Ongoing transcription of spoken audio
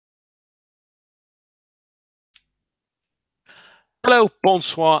Hello,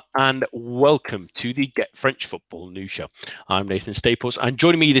 bonsoir, and welcome to the Get French Football News Show. I'm Nathan Staples, and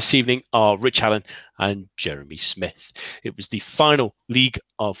joining me this evening are Rich Allen and Jeremy Smith. It was the final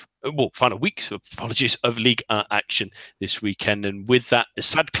final week, apologies, of League action this weekend, and with that, a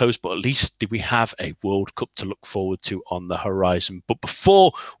sad close, but at least we have a World Cup to look forward to on the horizon. But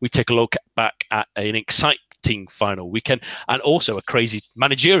before we take a look back at an exciting final weekend and also a crazy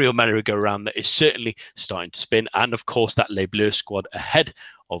managerial merry-go-round that is certainly starting to spin, and of course that Les Bleus squad ahead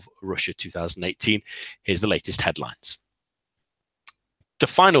of Russia 2018. Here's the latest headlines. The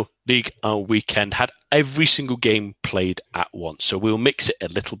final league weekend had every single game played at once, so we'll mix it a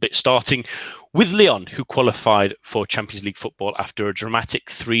little bit, starting with Lyon, who qualified for Champions League football after a dramatic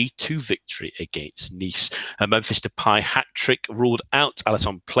 3-2 victory against Nice. A Memphis Depay hat-trick ruled out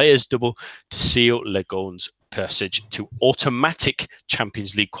Alisson Players' double to seal Le Gon's passage to automatic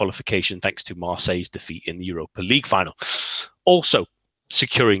Champions League qualification thanks to Marseille's defeat in the Europa League final. Also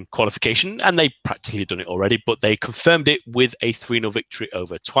securing qualification, and they practically done it already, but they confirmed it with a 3-0 victory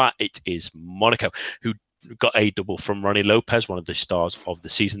over Troyes. It is Monaco, who got a double from Ronnie Lopez, one of the stars of the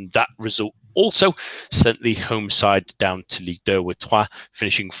season. That result also sent the home side down to Ligue 2, with Troyes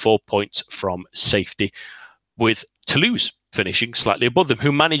finishing 4 points from safety, with Toulouse finishing slightly above them,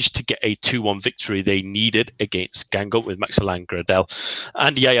 who managed to get a 2-1 victory they needed against Guingamp, with Max-Alain Gradel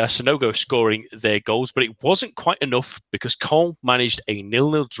and Yaya Sanogo scoring their goals. But it wasn't quite enough, because Caen managed a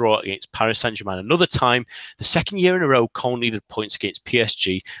 0-0 draw against Paris Saint-Germain. Another time, the second year in a row, Caen needed points against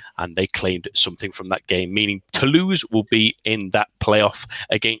PSG, and they claimed something from that game, meaning Toulouse will be in that playoff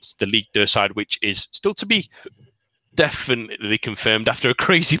against the Ligue 2 side, which is still to be definitely confirmed after a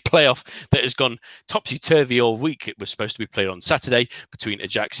crazy playoff that has gone topsy-turvy all week. It was supposed to be played on Saturday between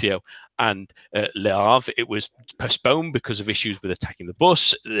Ajaccio and Le Havre. It was postponed because of issues with attacking the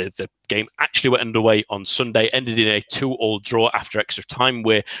bus. The game actually went underway on Sunday, ended in a 2-2 draw after extra time,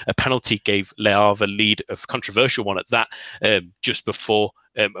 where a penalty gave Le Havre a lead, a controversial one at that, just before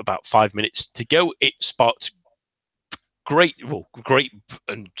about 5 minutes to go. It sparked great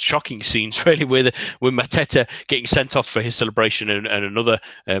and shocking scenes, really, with Mateta getting sent off for his celebration, and another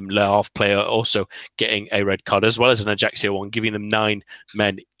Le Havre player also getting a red card, as well as an Ajaccio one, giving them 9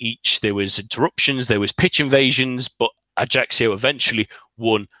 men each. There was interruptions, there was pitch invasions, but Ajaccio eventually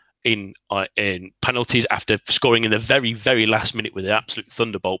won in penalties after scoring in the very, very last minute with an absolute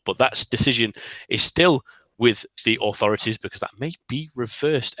thunderbolt. But that decision is still with the authorities, because that may be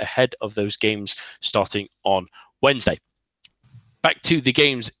reversed ahead of those games starting on Wednesday. Back to the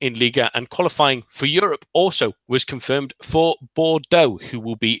games in Liga, and qualifying for Europe also was confirmed for Bordeaux, who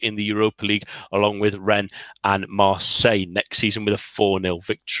will be in the Europa League along with Rennes and Marseille next season, with a 4-0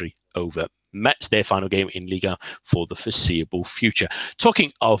 victory over Metz, their final game in Liga for the foreseeable future.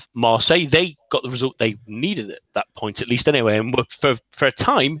 Talking of Marseille, they got the result they needed at that point, at least anyway, and were for a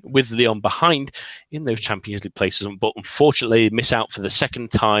time with Lyon behind in those Champions League places, but unfortunately miss out for the second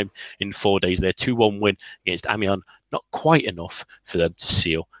time in 4 days. Their 2-1 win against Amiens, not quite enough for them to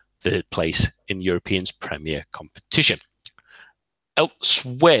seal the place in Europeans' premier competition.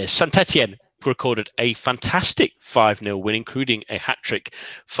 Elsewhere, Saint-Etienne recorded a fantastic 5-0 win, including a hat-trick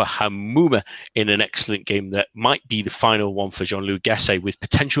for Hamouma in an excellent game that might be the final one for Jean-Louis Gasset, with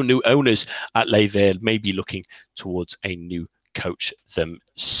potential new owners at Les Verts maybe looking towards a new coach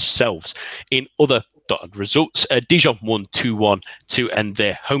themselves. In other dotted results, Dijon won 2-1 to end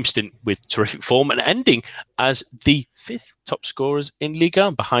their home stint with terrific form, and ending as the 5th top scorers in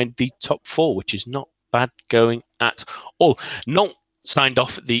Liga, behind the top 4, which is not bad going at all. Nantes signed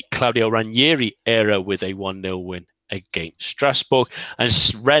off the Claudio Ranieri era with a 1-0 win against Strasbourg, and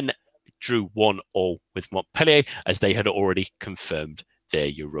Rennes drew 1-1 with Montpellier, as they had already confirmed their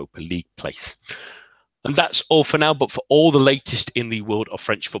Europa League place. And that's all for now, but for all the latest in the world of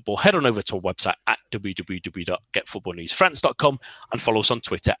French football, head on over to our website at www.getfootballnewsfrance.com and follow us on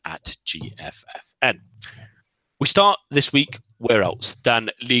Twitter at GFFN. We start this week, where else, than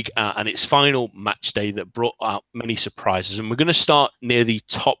Ligue 1 and its final match day that brought out many surprises. And we're going to start near the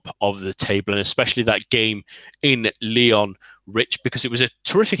top of the table, and especially that game in Lyon, Rich, because it was a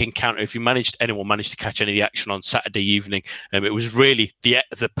terrific encounter. If anyone managed to catch any of the action on Saturday evening, it was really the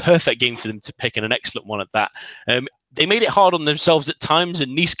perfect game for them to pick, and an excellent one at that. They made it hard on themselves at times,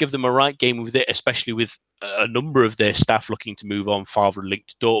 and Nice gave them a right game with it, especially with a number of their staff looking to move on. Favre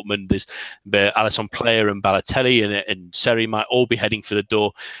linked to Dortmund. There's Alisson Player and Balotelli and Seri might all be heading for the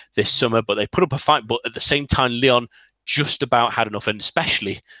door this summer, but they put up a fight. But at the same time, Lyon just about had enough, and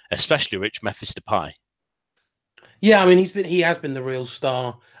especially Rich, Memphis Depay. Yeah, I mean, he has been the real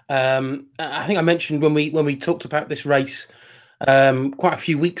star. I think I mentioned when we talked about this race quite a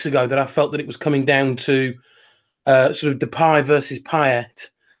few weeks ago that I felt that it was coming down to sort of Depay versus Payet,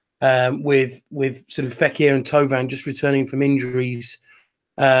 with sort of Fekir and Thauvin just returning from injuries.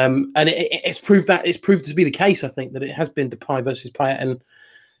 And it's proved to be the case. I think that it has been Depay versus Payet,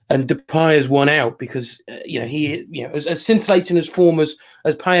 and Depay has won out because as scintillating as form as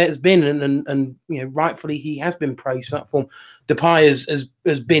Payet has been, and rightfully he has been praised for that form. Depay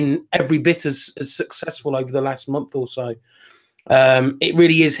has been every bit as successful over the last month or so. It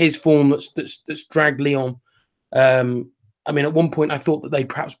really is his form that's dragged Lyon. I mean, at one point I thought that they'd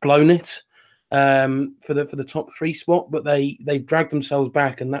perhaps blown it for the top 3 spot, but they've dragged themselves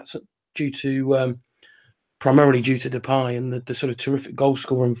back, and that's primarily due to Depay and the sort of terrific goal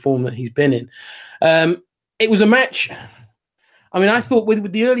scoring form that he's been in. It was a match. I mean, I thought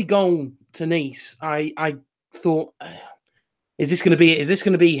with the early goal to Nice, I thought, is this going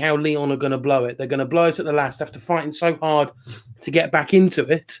to be how Lyon are going to blow it? They're going to blow it at the last after fighting so hard to get back into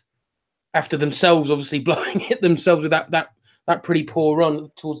it, after themselves obviously blowing it themselves with that pretty poor run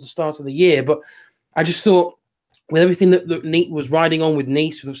towards the start of the year. But I just thought, with everything that Nice was riding on with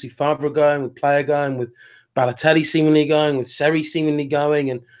Nice, with obviously Favre going, with Player going, with Balotelli seemingly going, with Seri seemingly going,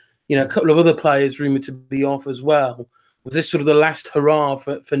 and a couple of other players rumoured to be off as well, was this sort of the last hurrah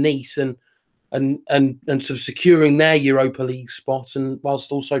for Nice and sort of securing their Europa League spot, and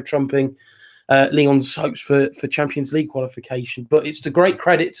whilst also trumping Lyon's hopes for Champions League qualification. But it's to great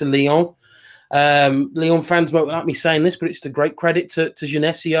credit to Lyon. Lyon fans won't like me saying this, but it's to great credit to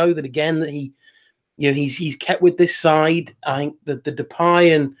Genesio that he's kept with this side. I think the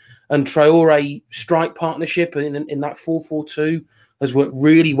Depay and Traore strike partnership in that 4-4-2 has worked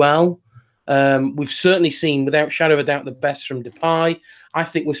really well. We've certainly seen, without shadow of a doubt, the best from Depay. I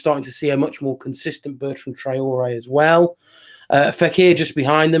think we're starting to see a much more consistent Bertrand Traore as well. Fekir just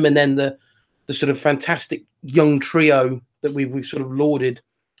behind them, and then the sort of fantastic young trio that we've sort of lauded.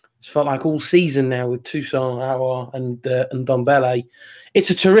 It's felt like all season now with Toussaint, Aouar, and Ndombele. It's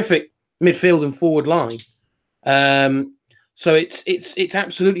a terrific midfield and forward line. So it's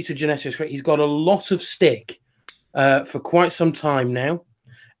absolutely to Genesio's credit. He's got a lot of stick for quite some time now,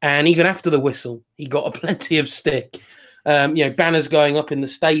 and even after the whistle, he got a plenty of stick. Banners going up in the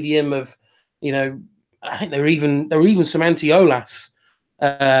stadium of, I think there were even some anti-Olas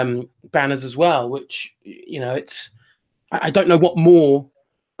banners as well, which I don't know what more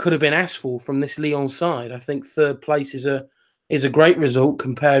could have been asked for from this Lyon side. I think third place is a great result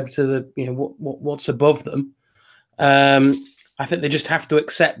compared to the what's above them. I think they just have to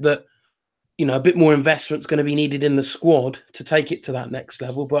accept that a bit more investment is going to be needed in the squad to take it to that next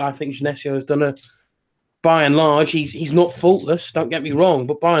level. But I think Genesio has done by and large, he's not faultless, don't get me wrong,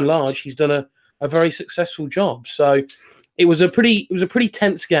 but by and large he's done a very successful job. So it was a pretty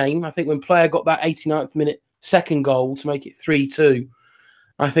tense game. I think when Player got that 89th minute second goal to make it 3-2,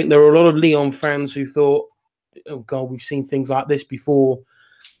 I think there were a lot of Lyon fans who thought, oh God, we've seen things like this before.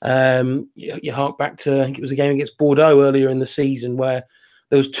 You hark back to, I think it was a game against Bordeaux earlier in the season where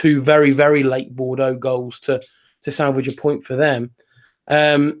there was 2 very, very late Bordeaux goals to salvage a point for them.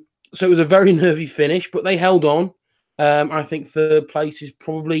 So it was a very nervy finish, but they held on. I think third place is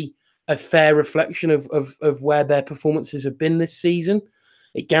probably a fair reflection of where their performances have been this season.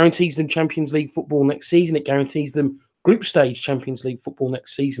 It guarantees them Champions League football next season. It guarantees them group stage Champions League football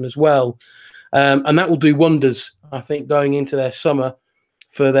next season as well. And that will do wonders, I think, going into their summer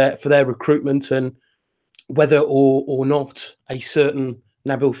for their recruitment, and whether or not a certain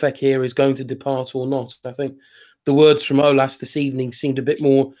Nabil Fekir is going to depart or not. I think the words from Olas this evening seemed a bit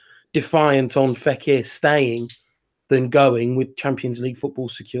more defiant on Fekir staying than going, with Champions League football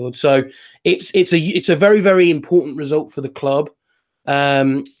secured. So it's a very, very important result for the club,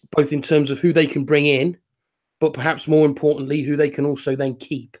 both in terms of who they can bring in, but perhaps more importantly, who they can also then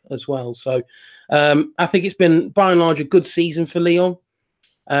keep as well. So I think it's been, by and large, a good season for Lyon.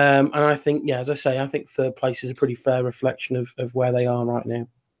 And I think, as I say, I think third place is a pretty fair reflection of where they are right now.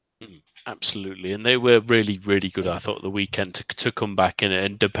 Absolutely, and they were really, really good. I thought the weekend to come back,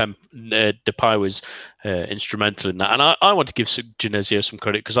 and Depay was instrumental in that. And I want to give Genesio some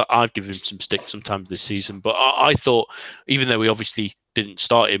credit, because I've given him some stick sometimes this season. But I thought, even though we obviously didn't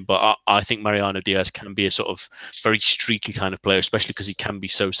start him, but I think Mariano Diaz can be a sort of very streaky kind of player, especially because he can be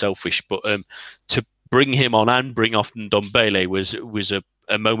so selfish. But to bring him on and bring off Ndombele was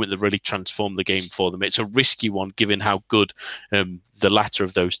a moment that really transformed the game for them. It's a risky one, given how good the latter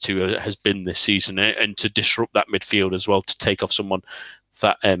of those two has been this season, and to disrupt that midfield as well, to take off someone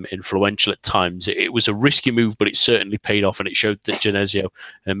that influential at times. It was a risky move, but it certainly paid off, and it showed that Genesio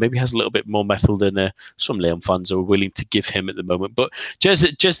maybe has a little bit more mettle than some Lyon fans are willing to give him at the moment. But just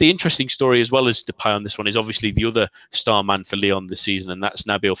the interesting story, as well as Depay on this one, is obviously the other star man for Lyon this season, and that's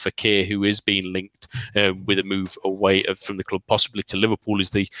Nabil Fekir, who is being linked with a move away from the club, possibly to Liverpool, is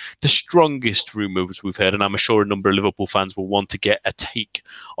the strongest rumours we've heard, and I'm sure a number of Liverpool fans will want to get a take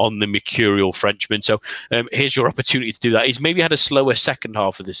on the mercurial Frenchman. So here's your opportunity to do that. He's maybe had a slower second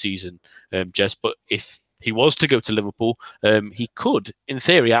half of the season, Jess, but if he was to go to Liverpool, he could, in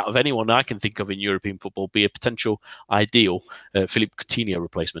theory, out of anyone I can think of in European football, be a potential ideal Philippe Coutinho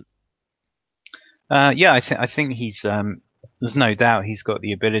replacement. Yeah, I think he's. There's no doubt he's got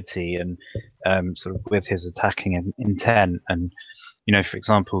the ability, and sort of with his attacking intent, and for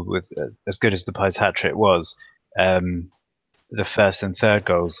example, with as good as Depay's hat trick was, the first and third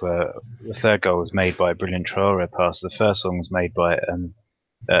goals were. The third goal was made by a brilliant Traoré pass. The first one was made by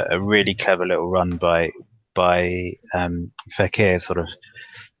a really clever little run by Fekir, sort of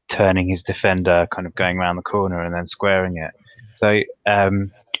turning his defender, kind of going around the corner and then squaring it. So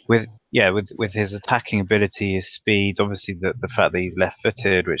with his attacking ability, his speed, obviously the fact that he's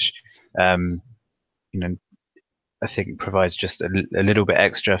left-footed, which I think provides just a little bit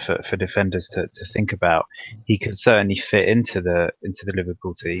extra for defenders to think about. He could certainly fit into the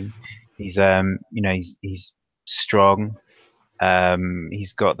Liverpool team. He's he's strong.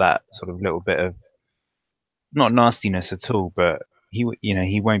 He's got that sort of little bit of not nastiness at all, but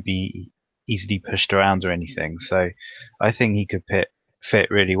he won't be easily pushed around or anything. So I think he could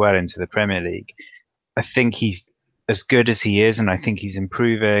fit really well into the Premier League. I think he's as good as he is, and I think he's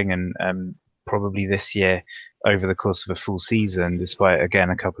improving, and probably this year, over the course of a full season, despite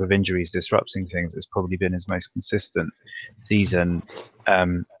again a couple of injuries disrupting things, it's probably been his most consistent season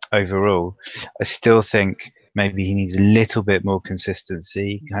overall. I still think maybe he needs a little bit more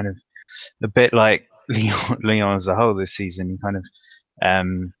consistency, kind of a bit like Lyon as a whole this season. He kind of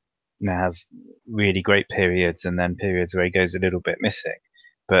has really great periods and then periods where he goes a little bit missing.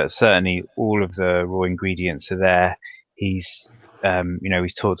 But certainly all of the raw ingredients are there. He's,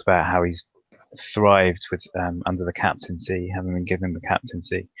 we've talked about how he's thrived with under the captaincy, having been given the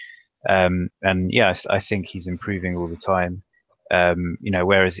captaincy. And yes, I think he's improving all the time.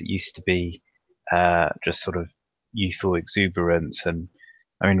 Whereas it used to be just sort of youthful exuberance. And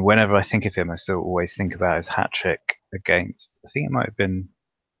I mean, whenever I think of him, I still always think about his hat trick against, I think it might have been,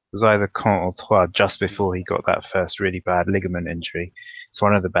 it was either Caen or Troyes, just before he got that first really bad ligament injury. It's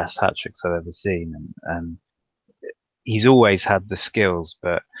one of the best hat tricks I've ever seen. And he's always had the skills,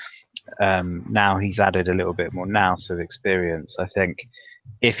 but now he's added a little bit more nous of experience. I think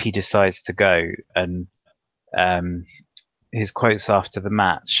if he decides to go, and his quotes after the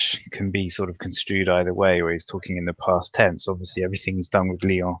match can be sort of construed either way, where he's talking in the past tense. Obviously, everything he's done with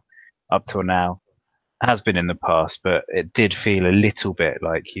Lyon up till now has been in the past, but it did feel a little bit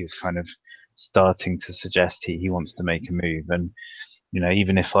like he was kind of starting to suggest he wants to make a move. And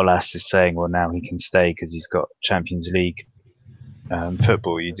even if Aulas is saying, well, now he can stay because he's got Champions League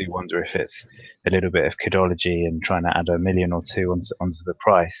football, you do wonder if it's a little bit of codology and trying to add $1 million or $2 million onto the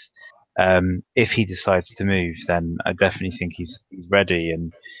price. If he decides to move, then I definitely think he's ready.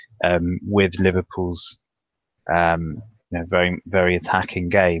 And with Liverpool's very very attacking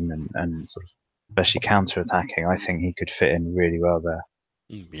game and sort of especially counter-attacking, I think he could fit in really well there.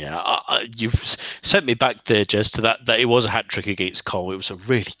 Yeah, you've sent me back there, Jez, to that it was a hat-trick against Cole. It was a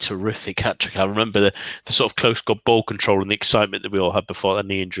really terrific hat-trick. I remember the sort of close ball control and the excitement that we all had before that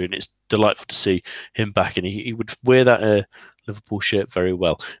knee injury, and it's delightful to see him back, and he would wear that Liverpool shirt very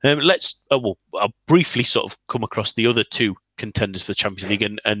well. I'll briefly sort of come across the other two contenders for the Champions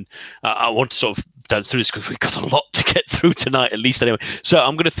League, and I want to sort of dance through this because we've got a lot to get through tonight, at least anyway. So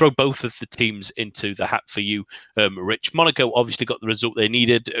I'm going to throw both of the teams into the hat for you, Rich. Monaco obviously got the result they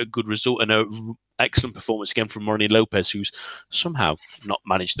needed, a good result and an excellent performance again from Moroni Lopez, who's somehow not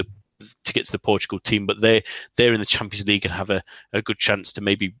managed to get to the Portugal team, but they're in the Champions League and have a good chance to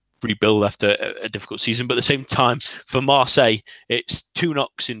maybe rebuild after a difficult season. But at the same time, for Marseille, it's 2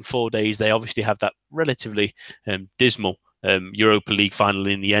 knocks in 4 days. They obviously have that relatively dismal Europa League final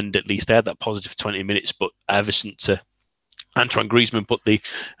in the end. At least they had that positive 20 minutes, but ever since Antoine Griezmann put the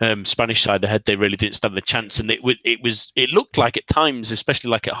Spanish side ahead, they really didn't stand the chance. And it looked like at times,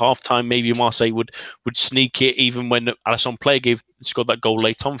 especially like at half time, maybe Marseille would sneak it. Even when Alassane Pléa scored that goal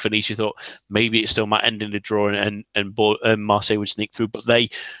late on for Nice, you thought maybe it still might end in a draw and Marseille would sneak through, but they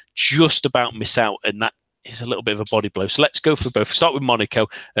just about miss out, and that is a little bit of a body blow. So let's go for both. Start with Monaco.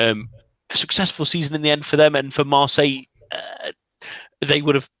 A successful season in the end for them, and for Marseille, they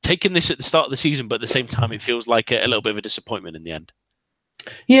would have taken this at the start of the season, but at the same time, it feels like a little bit of a disappointment in the end.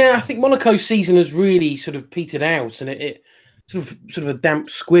 Yeah, I think Monaco's season has really sort of petered out, and it sort of a damp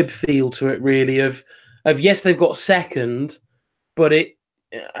squib feel to it, really. Of yes, they've got second, but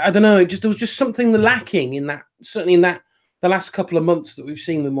I don't know. There was just something lacking in that. Certainly in that the last couple of months that we've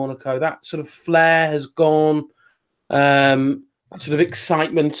seen with Monaco, that sort of flair has gone. That sort of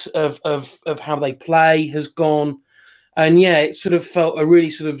excitement of how they play has gone, and yeah, it sort of felt a really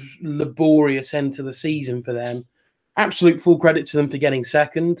sort of laborious end to the season for them. Absolute full credit to them for getting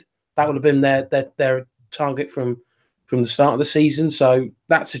second. That would have been their target from the start of the season, so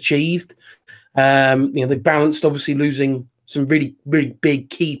that's achieved. They balanced, obviously, losing some really, really big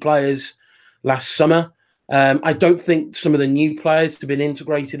key players last summer. I don't think some of the new players have been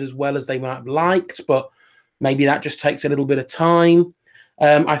integrated as well as they might have liked, but maybe that just takes a little bit of time.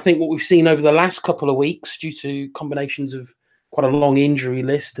 I think what we've seen over the last couple of weeks, due to combinations of quite a long injury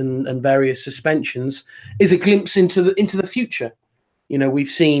list and various suspensions, is a glimpse into the future.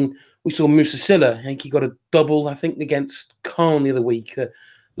 We saw Moussa Silla. I think he got a double, against Caen the other week.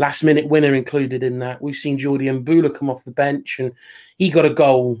 Last minute winner included in that. We've seen Jordi Mbula come off the bench and he got a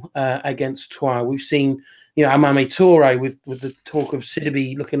goal against Troyes. We've seen Amame Toure with the talk of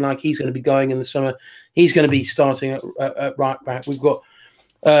Sidibe looking like he's going to be going in the summer. He's going to be starting at right back. We've got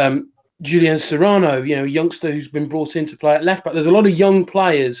Julian Serrano, a youngster who's been brought in to play at left back. There's a lot of young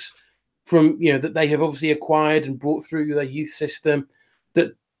players from that they have obviously acquired and brought through their youth system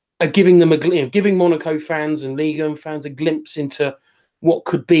that are giving them giving Monaco fans and Ligue 1 fans a glimpse into what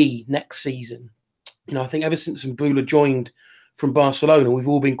could be next season. I think ever since Mbula joined from Barcelona, we've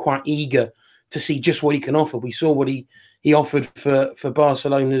all been quite eager to see just what he can offer. We saw what he offered for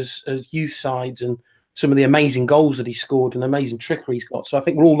Barcelona's youth sides and some of the amazing goals that he scored and amazing trickery he's got. So I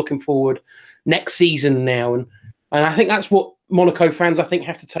think we're all looking forward next season now. And I think that's what Monaco fans,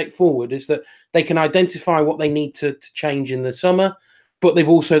 have to take forward, is that they can identify what they need to change in the summer, but they've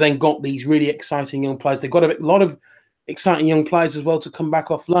also then got these really exciting young players. They've got a lot of exciting young players as well to come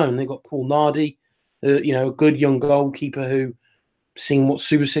back off loan. They've got Paul Nardi, a good young goalkeeper who, seeing what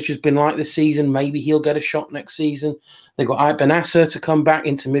Subasic has been like this season, maybe he'll get a shot next season. They've got Ait Benasser to come back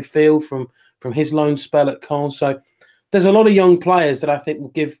into midfield from his loan spell at Caen. So there's a lot of young players that I think will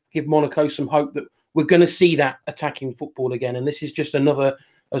give Monaco some hope that we're going to see that attacking football again. And this is just another,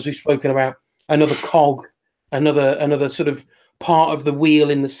 as we've spoken about, another cog, another sort of part of the wheel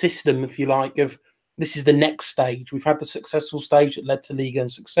in the system, if you like, of this is the next stage. We've had the successful stage that led to Ligue 1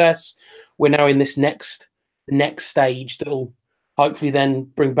 success. We're now in this next stage that will hopefully then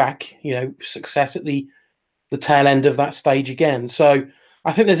bring back, success at the tail end of that stage again. So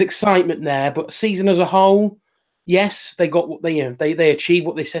I think there's excitement there, but season as a whole, yes, they got what they achieved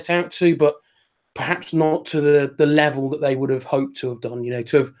what they set out to, but perhaps not to the level that they would have hoped to have done.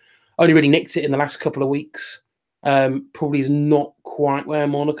 To have only really nicked it in the last couple of weeks, probably is not quite where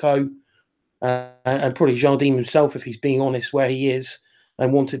Monaco and probably Jardim himself, if he's being honest, where he is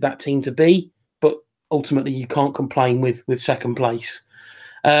and wanted that team to be. But ultimately, you can't complain with second place.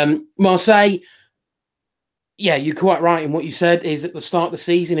 Marseille, yeah, you're quite right in what you said, is at the start of the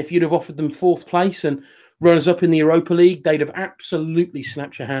season, if you'd have offered them fourth place and runners-up in the Europa League, they'd have absolutely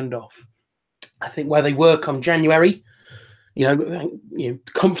snapped your hand off. I think where they were come January,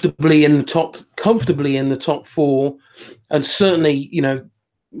 comfortably in the top four, and certainly, Lyon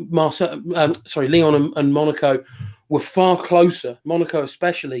and Monaco were far closer, Monaco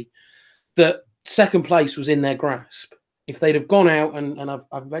especially, that second place was in their grasp. If they'd have gone out, and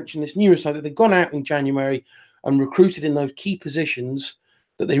I've mentioned this numerous times, that they'd gone out in January and recruited in those key positions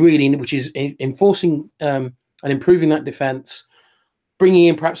that they really need, which is enforcing and improving that defence, bringing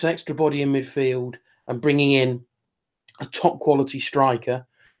in perhaps an extra body in midfield and bringing in a top quality striker,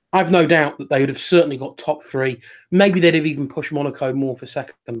 I've no doubt that they would have certainly got top three. Maybe they'd have even pushed Monaco more for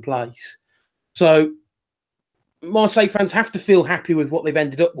second place. So Marseille fans have to feel happy with what they've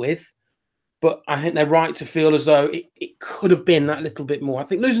ended up with, but I think they're right to feel as though it could have been that little bit more. I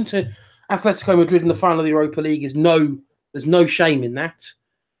think losing to Atletico Madrid in the final of the Europa League there's no shame in that.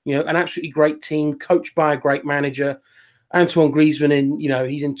 An absolutely great team, coached by a great manager. Antoine Griezmann,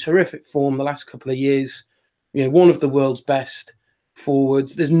 he's in terrific form the last couple of years. One of the world's best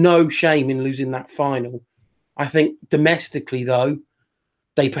forwards. There's no shame in losing that final. I think domestically, though,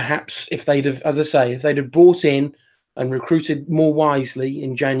 they perhaps, if they'd have brought in and recruited more wisely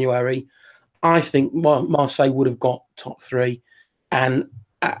in January, I think Marseille would have got top three. And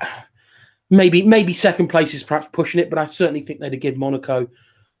maybe second place is perhaps pushing it, but I certainly think they'd have given Monaco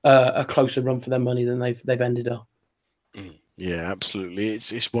a closer run for their money than they've ended up. Yeah, absolutely.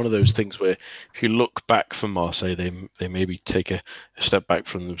 It's one of those things where if you look back for Marseille, they maybe take a step back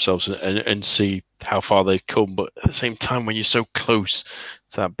from themselves and see how far they've come. But at the same time, when you're so close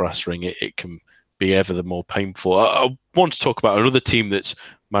to that brass ring, it can be ever the more painful. I want to talk about another team that's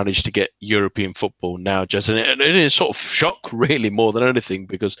managed to get European football now, Jez, and it is sort of shock, really, more than anything,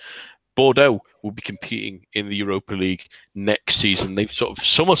 because Bordeaux will be competing in the Europa League next season. They've sort of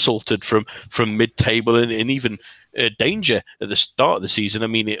somersaulted from mid-table and even danger at the start of the season. I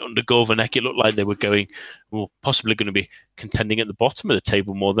mean, under Gourvenec, it looked like they were possibly going to be contending at the bottom of the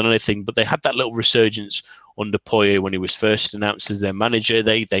table more than anything. But they had that little resurgence under Poyet when he was first announced as their manager.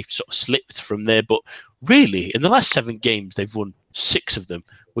 They sort of slipped from there. But really, in the last 7 games, they've won 6 of them,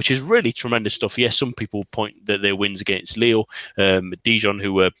 which is really tremendous stuff. Yes, some people point that their wins against Lille, Dijon,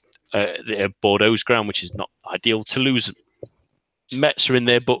 who were Bordeaux's ground, which is not ideal. Toulouse, Metz are in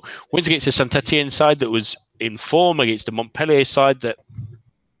there, but wins against the Saint-Etienne side that was in form, against the Montpellier side that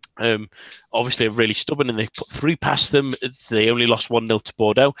obviously are really stubborn, and they put 3 past them. They only lost 1-0 to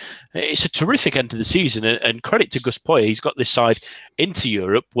Bordeaux. It's a terrific end to the season, and credit to Gus Poyet. He's got this side into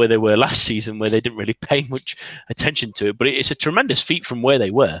Europe where they were last season, where they didn't really pay much attention to it, but it's a tremendous feat from where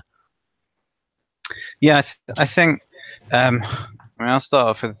they were. Yeah, I think I'll start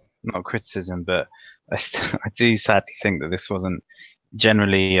off with not criticism, but I do sadly think that this wasn't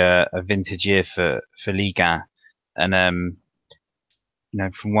generally a vintage year for Ligue 1, and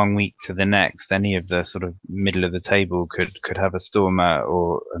from one week to the next, any of the sort of middle of the table could have a stormer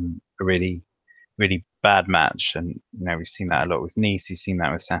or a really bad match, and we've seen that a lot with Nice. We've seen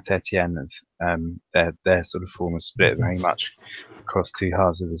that with Saint-Etienne. Their sort of form was split very much across 2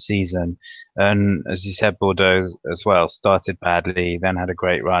 halves of the season. And as you said, Bordeaux as well started badly, then had a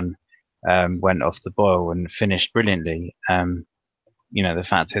great run, went off the boil and finished brilliantly. The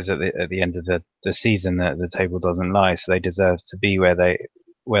fact is, at the end of the season, the table doesn't lie, so they deserve to be where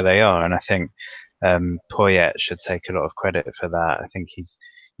they are. And I think Poyet should take a lot of credit for that. I think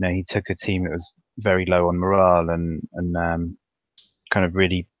he took a team that was very low on morale and kind of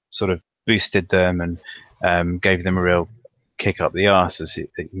really sort of boosted them and gave them a real kick up the arse,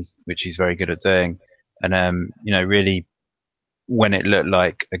 which he's very good at doing. And really, when it looked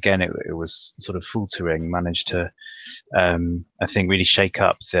like again it was sort of faltering, managed to I think really shake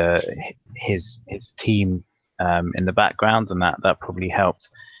up his team in the background, and that probably helped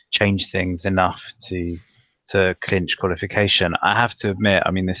change things enough to clinch qualification. I have to admit,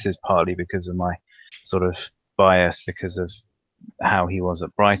 I mean, this is partly because of my sort of bias because of how he was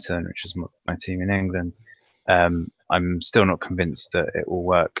at Brighton, which is my team in England. I'm still not convinced that it will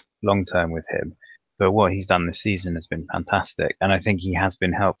work long term with him, but what he's done this season has been fantastic, and I think he has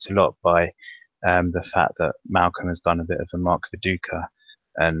been helped a lot by the fact that Malcolm has done a bit of a Mark Viduka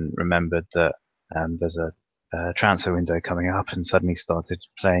and remembered that there's a transfer window coming up, and suddenly started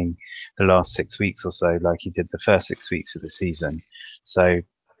playing the last 6 weeks or so like he did the first 6 weeks of the season. So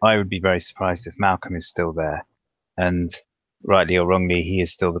I would be very surprised if Malcolm is still there, and rightly or wrongly, he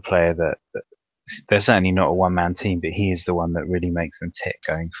is still the player that they're certainly not a one-man team, but he is the one that really makes them tick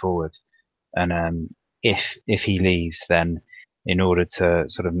going forward. And if he leaves, then in order to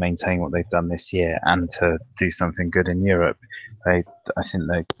sort of maintain what they've done this year and to do something good in Europe, I think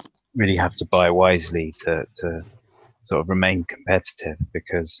they really have to buy wisely to sort of remain competitive,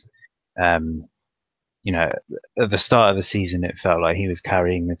 because at the start of the season it felt like he was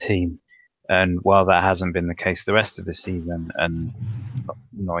carrying the team, and while that hasn't been the case the rest of the season, and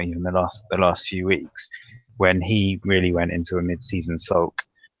not even the last few weeks, when he really went into a mid-season sulk,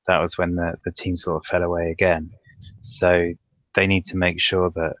 that was when the team sort of fell away again. So they need to make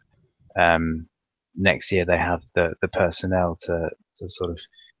sure that next year they have the personnel to sort of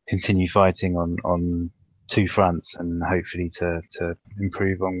continue fighting on 2 fronts, and hopefully to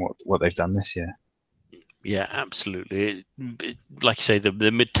improve on what they've done this year. Yeah, absolutely. Like you say,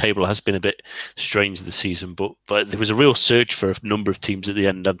 the mid-table has been a bit strange this season, but there was a real surge for a number of teams at the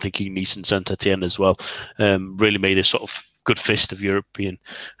end. I'm thinking Nice and Saint-Etienne as well. Really made a sort of good fist of European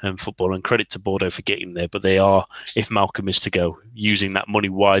football, and credit to Bordeaux for getting there. But they are, if Malcolm is to go, using that money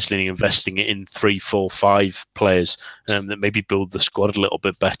wisely and investing it in 3, 4, 5 players that maybe build the squad a little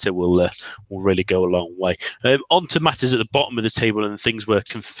bit better will really go a long way. On to matters at the bottom of the table, and things were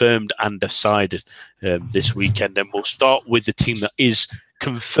confirmed and decided this weekend. And we'll start with the team that is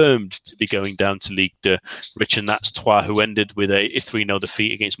confirmed to be going down to Ligue 2, Rich, and that's Troyes, who ended with a 3-0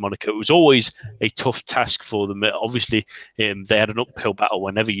 defeat against Monaco. It was always a tough task for them. Obviously, they had an uphill battle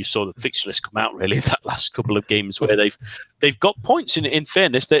whenever you saw the fixture list come out, really, that last couple of games where they've got points. In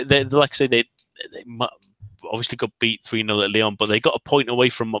fairness, they like I say, they obviously got beat 3-0 at Lyon, but they got a point away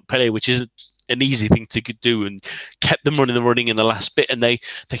from Montpellier, which isn't an easy thing to do, and kept them running in the last bit. And they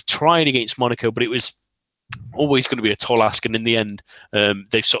tried against Monaco, but it was always going to be a tall ask. And in the end,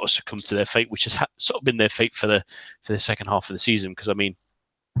 they've sort of succumbed to their fate, which has sort of been their fate for the second half of the season. Because I mean,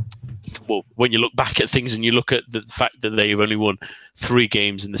 well, when you look back at things and you look at the fact that they've only won 3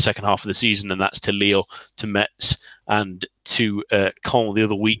 games in the second half of the season, and that's to Lille, to Metz, and to Caen the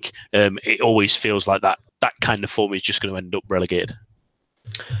other week, it always feels like that kind of form is just going to end up relegated.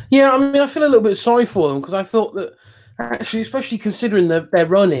 Yeah, I mean, I feel a little bit sorry for them, because I thought that actually, especially considering their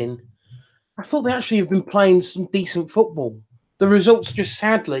run-in, I thought they actually have been playing some decent football. The results just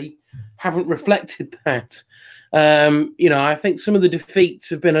sadly haven't reflected that. I think some of the defeats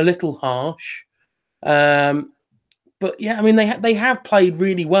have been a little harsh. But yeah, I mean, they have played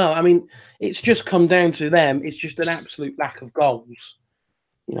really well. I mean, it's just come down to them. It's just an absolute lack of goals.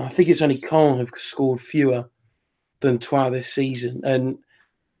 I think it's only Caen have scored fewer than Troyes this season, and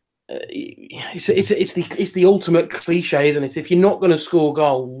it's the ultimate cliche, isn't it? If you're not going to score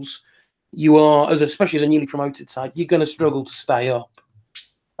goals, you are, especially as a newly promoted side, you're going to struggle to stay up.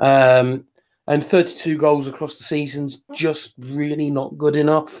 And 32 goals across the season's just really not good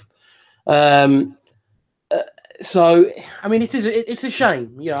enough. So, I mean, it's a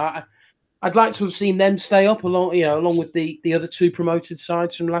shame. I'd like to have seen them stay up along with the other 2 promoted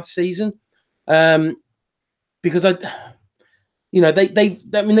sides from last season, because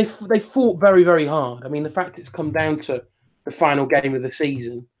they fought very, very hard. I mean, the fact it's come down to the final game of the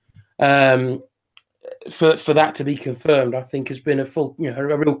season, for that to be confirmed, I think has been a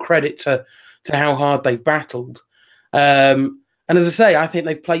real credit to how hard they've battled. And as I say, I think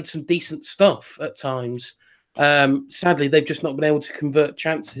they've played some decent stuff at times. Sadly, they've just not been able to convert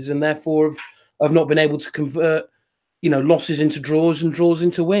chances, and therefore have not been able to convert, losses into draws and draws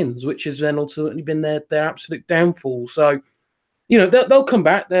into wins, which has then ultimately been their absolute downfall. So, they'll come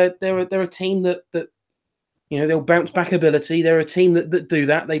back. They're a team that they'll bounce back ability. They're a team that do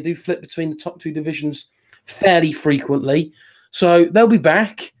that. They do flip between the top 2 divisions fairly frequently. So they'll be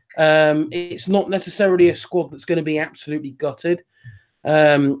back. It's not necessarily a squad that's going to be absolutely gutted.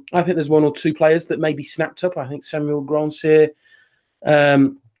 I think there's 1 or 2 players that may be snapped up. I think Samuel Grandsir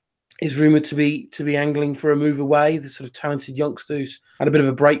is rumoured to be angling for a move away. The sort of talented youngster who's had a bit of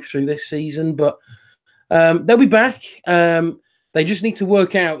a breakthrough this season, but they'll be back. They just need to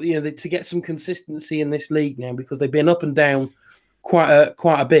work out, to get some consistency in this league now, because they've been up and down quite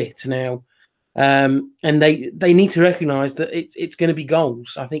a bit now. And they need to recognise that it's going to be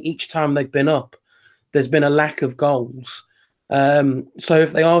goals. I think each time they've been up, there's been a lack of goals. So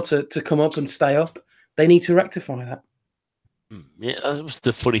if they are to come up and stay up, they need to rectify that. Yeah, that was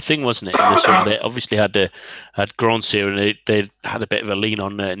the funny thing, wasn't it? In the summer, they obviously had Grandsir, and they had a bit of a lean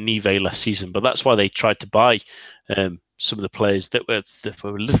on Nive last season, but that's why they tried to buy some of the players that were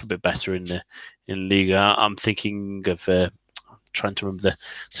a little bit better in Liga. I'm thinking of trying to remember the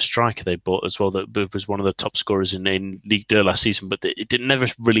striker they bought as well, that was one of the top scorers in Ligue 2 last season, but it didn't never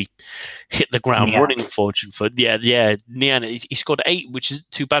really hit the ground running. Unfortunately, Nian, he scored 8, which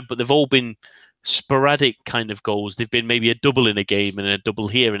isn't too bad, but they've all been sporadic kind of goals. They've been maybe a double in a game and a double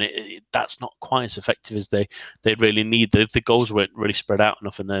here, and that's not quite as effective as they really need. The goals weren't really spread out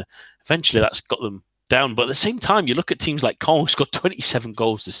enough, and eventually that's got them down. But at the same time, you look at teams like Caen, who scored 27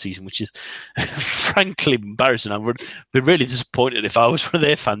 goals this season, which is frankly embarrassing. I would be really disappointed if I was one of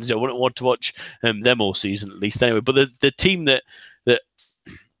their fans. I wouldn't want to watch them all season, at least anyway. But the team that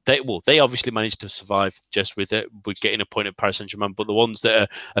they obviously managed to survive just with getting a point at Paris Saint-Germain, but the ones that are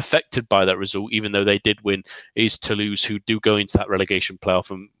affected by that result, even though they did win, is Toulouse, who do go into that relegation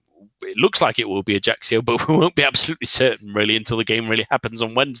playoff, and it looks like it will be Ajaccio, but we won't be absolutely certain really until the game really happens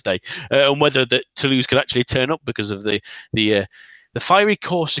on Wednesday, and whether that Toulouse could actually turn up, because of the fiery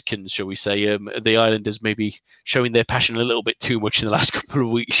Corsicans, shall we say. The Islanders maybe showing their passion a little bit too much in the last couple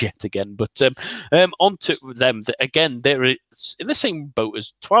of weeks yet again. But on to them. Again, they're in the same boat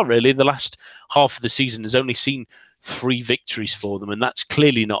as Troyes, really. The last half of the season has only seen 3 victories for them, and that's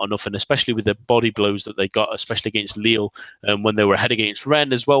clearly not enough, and especially with the body blows that they got, especially against Lille, when they were ahead against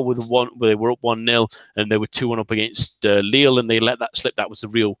Rennes as well, where they were up 1-0, and they were 2-1 up against Lille, and they let that slip. That was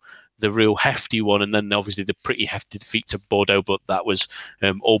the real hefty one, and then obviously the pretty hefty defeat to Bordeaux, but that was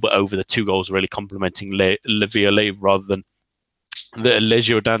all but over. The 2 goals really complementing Le Violet rather than the Les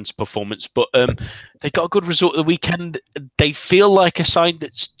Jourdains performance. But they got a good result at the weekend. They feel like a side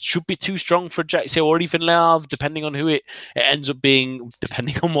that should be too strong for Ajaccio or even Le Havre, depending on who it ends up being,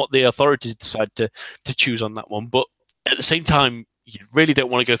 depending on what the authorities decide to choose on that one. But at the same time, you really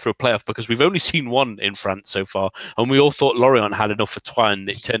don't want to go through a playoff because we've only seen one in France so far, and we all thought Lorient had enough for Troyes, and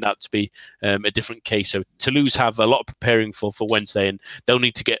it turned out to be a different case. So Toulouse have a lot of preparing for Wednesday, and they'll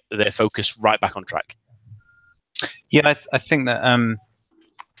need to get their focus right back on track. Yeah, I think that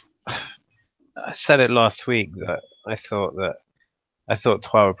I said it last week that I thought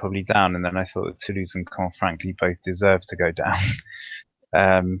Troyes were probably down, and then I thought that Toulouse and Caen, frankly, both deserved to go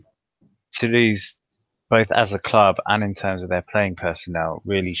down. Toulouse, both as a club and in terms of their playing personnel,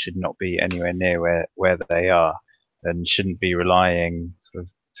 really should not be anywhere near where they are, and shouldn't be relying sort of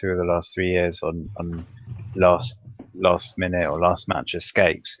 2 of the last 3 years on last minute or last match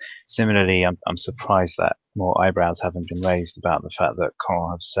escapes. Similarly, I'm surprised that more eyebrows haven't been raised about the fact that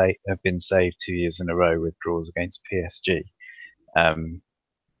Caen have been saved 2 years in a row with draws against PSG.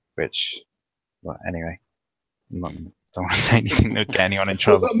 Which, well, anyway, don't want to say anything that would get anyone in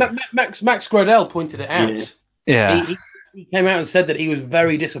trouble. Well, Max Gradel pointed it out. Yeah. He came out and said that he was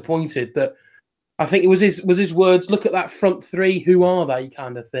very disappointed. That I think it was his words. Look at that front three. Who are they?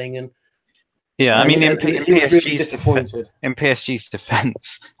 Kind of thing. And yeah, I mean, in PSG's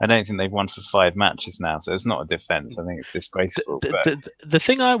defence, I don't think they've won for 5 matches now, so it's not a defence. I think it's disgraceful. The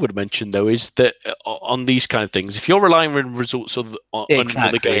thing I would mention, though, is that on these kind of things, if you're relying on results on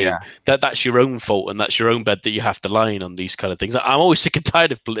another game, that's your own fault, and that's your own bed that you have to lie in on these kind of things. I'm always sick and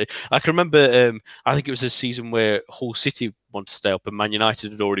tired of I can remember, I think it was a season where Hull City wanted to stay up, and Man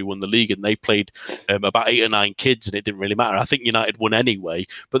United had already won the league, and they played about 8 or 9 kids, and it didn't really matter. I think United won anyway,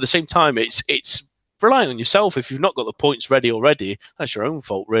 but at the same time, it's relying on yourself. If you've not got the points ready already, that's your own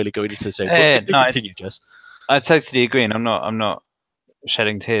fault, really, going into the same. Continue, Jess. I totally agree, and I'm not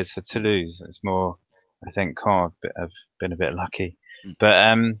shedding tears for Toulouse. It's more, I think Caen have been a bit lucky,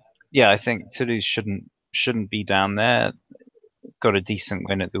 but yeah, I think Toulouse shouldn't be down there. Got a decent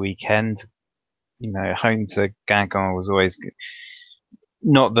win at the weekend. You know, home to Guingamp was always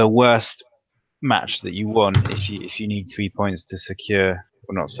not the worst match that you want if you need 3 points to secure,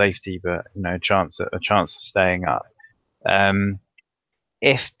 well, not safety, but you know, a chance of staying up.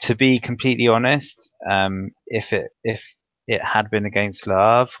 If, to be completely honest, if it had been against Le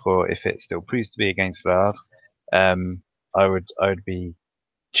Havre, or if it still proves to be against Le Havre, I would be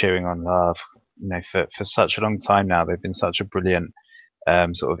cheering on Le Havre. You know, for such a long time now, they've been such a brilliant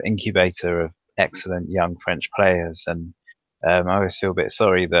sort of incubator of excellent young French players, and I always feel a bit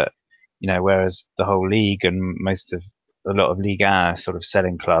sorry that, you know, whereas the whole league and a lot of Ligue 1 sort of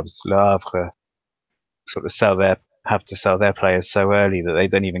selling clubs, Le Havre sort of have to sell their players so early that they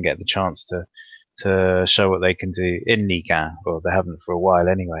don't even get the chance to show what they can do in Ligue 1, or they haven't for a while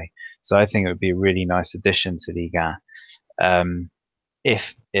anyway. So I think it would be a really nice addition to Ligue 1.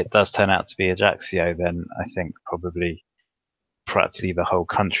 If it does turn out to be Ajaccio, then I think probably practically the whole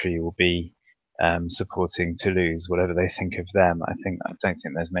country will be supporting Toulouse, whatever they think of them. I don't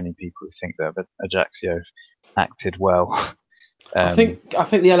think there's many people who think that Ajaccio have acted well. I think the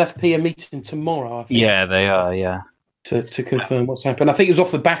LFP are meeting tomorrow. I think, yeah, they are. Yeah, to confirm what's happened. I think it was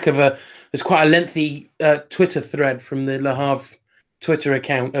off the back of there's quite a lengthy Twitter thread from the Le Havre Twitter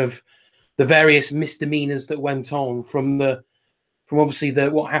account of the various misdemeanors that went on from obviously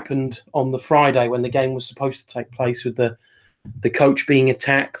what happened on the Friday when the game was supposed to take place, with the coach being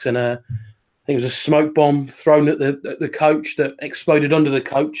attacked, and I think it was a smoke bomb thrown at the coach that exploded under the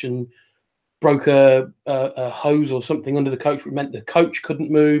coach and broke a hose or something under the coach, which meant the coach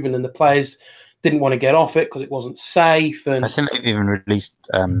couldn't move, and then the players didn't want to get off it because it wasn't safe. And I think they've even released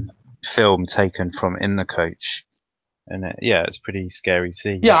film taken from in the coach, and it's pretty scary to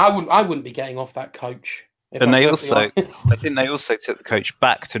see. Yeah, I wouldn't be getting off that coach. And I think they also took the coach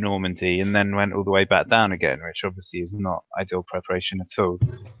back to Normandy and then went all the way back down again, which obviously is not ideal preparation at all.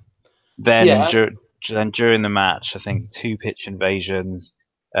 Then during the match, I think 2 pitch invasions.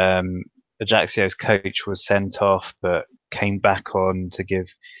 Ajaccio's coach was sent off, but came back on to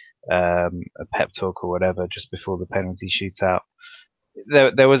give a pep talk or whatever just before the penalty shootout.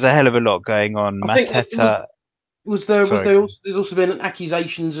 There was a hell of a lot going on. Mateta there's also been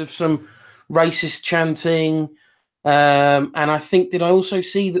accusations of some racist chanting, and I think, did I also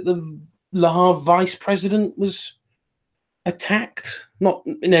see that the Le Havre vice president was attacked? Not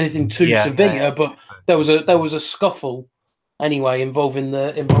in anything too severe, but there was a scuffle anyway involving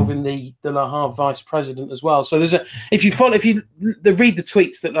the Le Havre vice president as well. So if you read the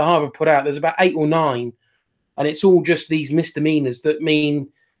tweets that Le Havre put out, there's about 8 or 9, and it's all just these misdemeanors that mean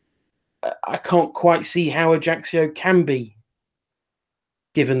I can't quite see how Ajaccio can be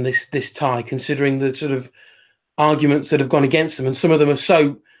given this tie, considering the sort of arguments that have gone against them, and some of them are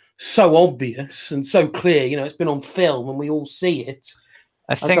so obvious and so clear. You know, it's been on film and we all see it.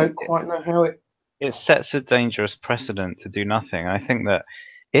 I don't quite know how it it sets a dangerous precedent to do nothing. I think that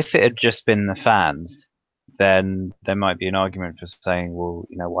if it had just been the fans, then there might be an argument for saying, well,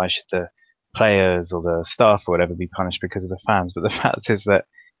 why should the players or the staff or whatever be punished because of the fans? But the fact is that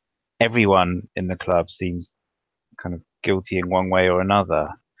everyone in the club seems kind of guilty in one way or another.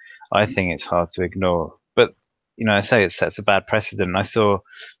 I think it's hard to ignore. But I say it sets a bad precedent. I saw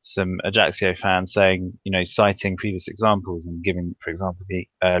some Ajaccio fans saying, citing previous examples and giving, for example,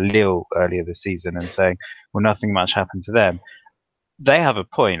 Lille earlier this season and saying, well, nothing much happened to them. They have a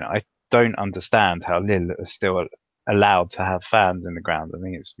point. I don't understand how Lille are still allowed to have fans in the ground. I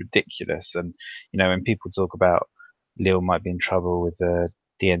think it's ridiculous. And, when people talk about Lille might be in trouble with the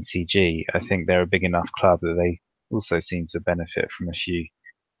DNCG, I think they're a big enough club that they also seem to benefit from a few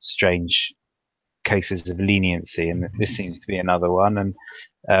strange cases of leniency, and this seems to be another one. And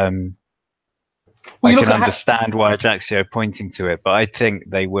I can understand why Ajaccio are pointing to it, but I think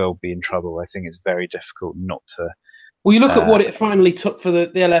they will be in trouble. I think it's very difficult not to. Well, you look at what it finally took for the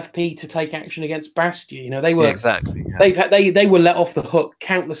LFP to take action against Bastia. They were exactly. Yeah. They were let off the hook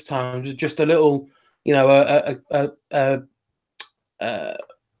countless times with just a little, not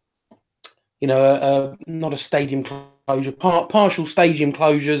a stadium closure, partial stadium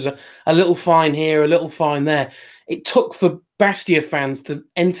closures, a little fine here, a little fine there. It took for Bastia fans to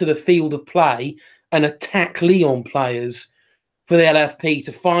enter the field of play and attack Lyon players for the LFP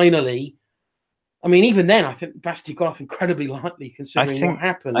to finally. I mean, even then, I think Bastia got off incredibly lightly considering what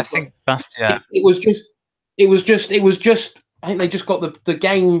happened. I think Bastia. It was just. I think they just got the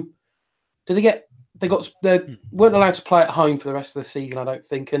game. Did they get? They weren't allowed to play at home for the rest of the season, I don't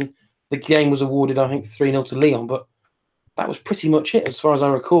think, and the game was awarded, I think, 3-0 to Lyon. But that was pretty much it, as far as I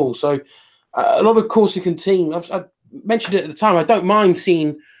recall. So a lot of Corsican team. I mentioned it at the time. I don't mind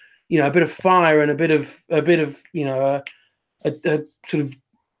seeing, a bit of fire and a bit of a sort of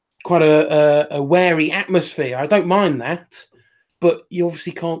quite a wary atmosphere. I don't mind that, but you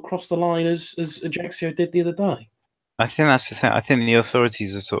obviously can't cross the line as Ajaccio did the other day. I think that's the thing. I think the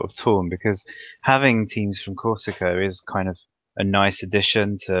authorities are sort of torn because having teams from Corsica is kind of a nice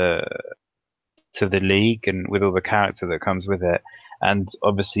addition to the league and with all the character that comes with it. And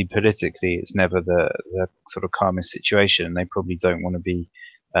obviously politically, it's never the sort of calmest situation. They probably don't want to be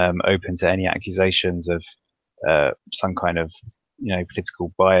open to any accusations of some kind of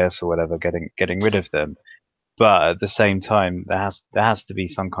political bias or whatever, getting rid of them. But at the same time, there has to be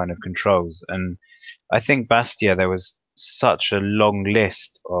some kind of controls. And I think Bastia, there was such a long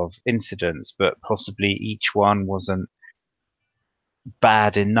list of incidents, but possibly each one wasn't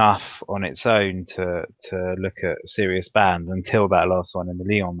bad enough on its own to look at serious bans until that last one in the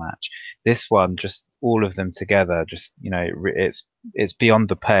Lyon match. This one, just all of them together, just it's beyond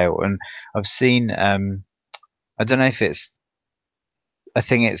the pale. And I've seen I don't know if I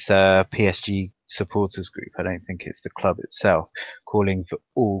think it's a PSG supporters group. I don't think it's the club itself calling for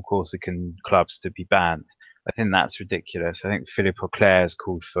all Corsican clubs to be banned. I think that's ridiculous. I think Philippe Auclair has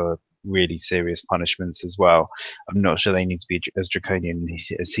called for really serious punishments as well. I'm not sure they need to be as draconian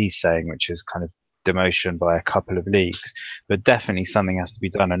as he's saying, which is kind of demotion by a couple of leagues, but definitely something has to be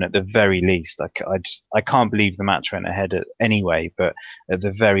done. And at the very least, I can't believe the match went ahead anyway, but at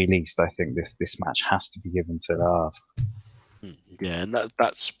the very least, I think this match has to be given to Le Havre. Yeah, and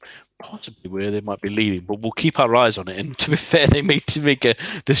that's possibly where they might be leading, but we'll keep our eyes on it. And to be fair, they need to make a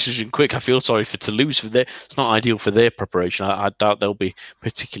decision quick. I feel sorry for Toulouse. It's not ideal for their preparation. I doubt they'll be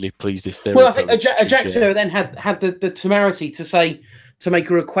particularly pleased if they're. Well, I think Ajaccio then had the temerity to make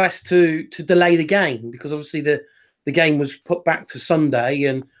a request to delay the game, because obviously the game was put back to Sunday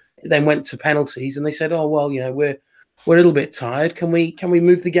and then went to penalties, and they said, "Oh well, we're a little bit tired. Can we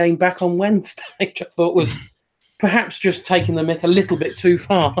move the game back on Wednesday?" Which I thought was perhaps just taking the myth a little bit too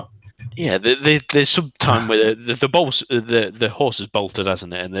far. Yeah, there's some time where the horse has bolted,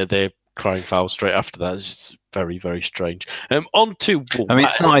 hasn't it? And they're crying foul straight after that. It's very, very strange. On to. I mean,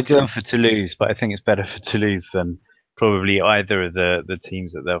 it's not ideal for Toulouse, but I think it's better for Toulouse than probably either of the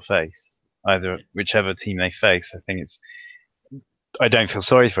teams that they'll face. Whichever team they face, I don't feel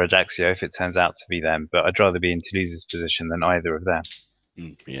sorry for Ajaccio if it turns out to be them, but I'd rather be in Toulouse's position than either of them.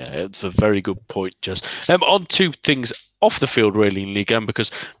 Yeah, it's a very good point, Just. On to things off the field, really, in Ligue 1,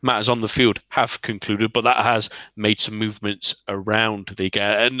 because matters on the field have concluded, but that has made some movements around Ligue 1,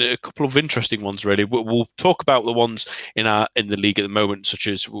 and a couple of interesting ones, really. We'll talk about the ones in the league at the moment, such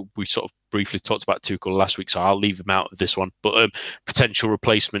as we sort of briefly talked about Tuchel last week, so I'll leave them out of this one. But potential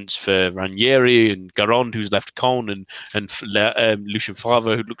replacements for Ranieri and Garand, who's left Caen, and Lucien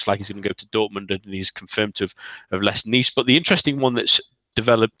Favre, who looks like he's going to go to Dortmund, and he's confirmed to have left Nice. But the interesting one that's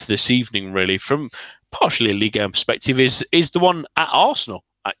developed this evening, really, from partially a Ligue 1 perspective, is the one at Arsenal.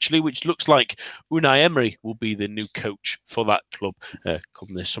 actually, which looks like Unai Emery will be the new coach for that club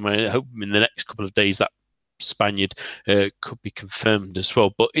come this summer. I hope in the next couple of days that Spaniard could be confirmed as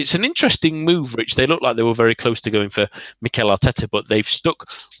well. But it's an interesting move, Rich. They look like they were very close to going for Mikel Arteta, but they've stuck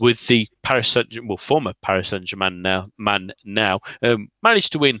with the former Paris Saint-Germain man now.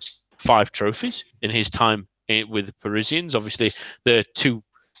 Managed to win 5 trophies in his time with the Parisians. Obviously, the 2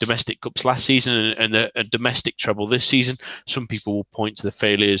 domestic cups last season and a domestic treble this season. Some people will point to the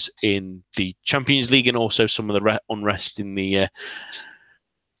failures in the Champions League and also some of the unrest in the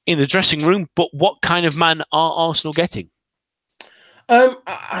dressing room. But what kind of man are Arsenal getting?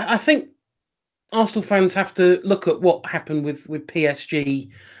 I think Arsenal fans have to look at what happened with PSG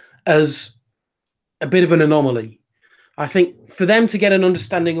as a bit of an anomaly. I think for them to get an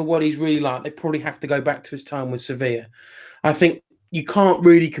understanding of what he's really like, they probably have to go back to his time with Sevilla. I think you can't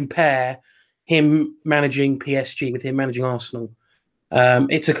really compare him managing PSG with him managing Arsenal.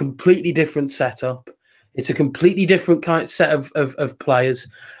 It's a completely different setup. It's a completely different set of players,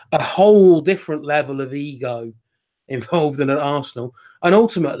 a whole different level of ego involved in at Arsenal. And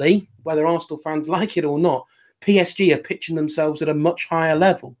ultimately, whether Arsenal fans like it or not, PSG are pitching themselves at a much higher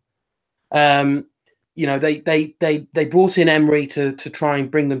level. They brought in Emery to try and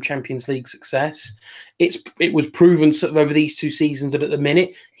bring them Champions League success. It was proven sort of over these 2 seasons that at the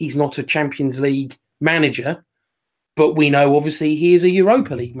minute he's not a Champions League manager, but we know obviously he is a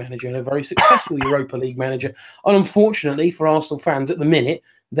Europa League manager and a very successful Europa League manager. And unfortunately for Arsenal fans at the minute,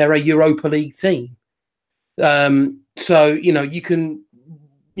 they're a Europa League team. So you can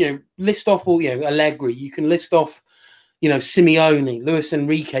list off all Allegri, you can list off Simeone, Luis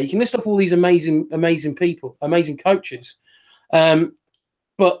Enrique. You can list off all these amazing people, amazing coaches.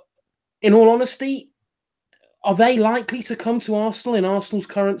 But in all honesty, are they likely to come to Arsenal in Arsenal's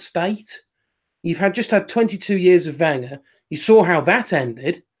current state? You've just had 22 years of Wenger. You saw how that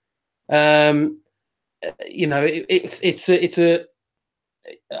ended. The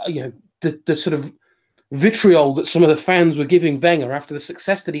sort of vitriol that some of the fans were giving Wenger after the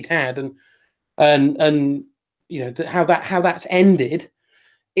success that he'd had, and how that's ended.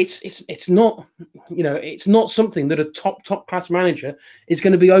 It's not something that a top class manager is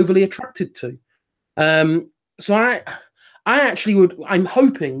going to be overly attracted to. So I actually I'm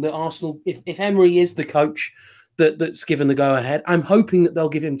hoping that Arsenal, if Emery is the coach that's given the go ahead, I'm hoping that they'll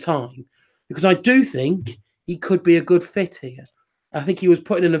give him time, because I do think he could be a good fit here. I think he was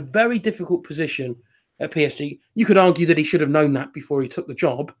put in a very difficult position at PSG. You could argue that he should have known that before he took the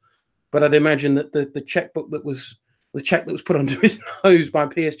job, but I'd imagine that the check that was put under his nose by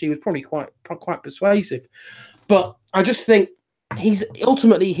PSG was probably quite persuasive. But I just think he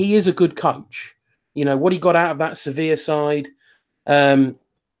is a good coach. What he got out of that Sevilla side in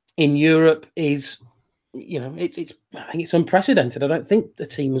Europe is, I think it's unprecedented. I don't think the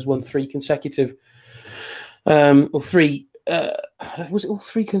team has won 3 consecutive or 3. Was it all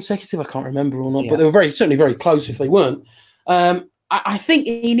 3 consecutive? I can't remember or not, but they were certainly very close if they weren't. I think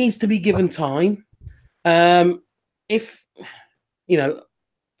he needs to be given time. If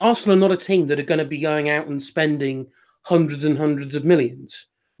Arsenal are not a team that are going to be going out and spending hundreds and hundreds of millions,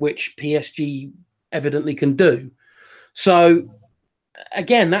 which PSG evidently can do. So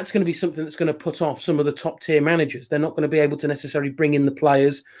again, that's going to be something that's going to put off some of the top tier managers. They're not going to be able to necessarily bring in the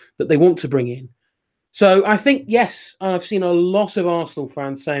players that they want to bring in. So I think, yes, I've seen a lot of Arsenal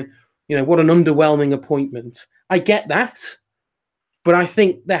fans saying, what an underwhelming appointment. I get that, but I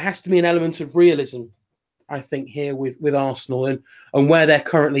think there has to be an element of realism, I think, here with Arsenal and where they're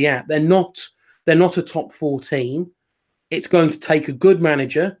currently at. They're not a top 4 team. It's going to take a good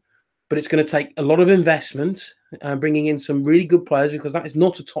manager, but it's going to take a lot of investment, bringing in some really good players, because that is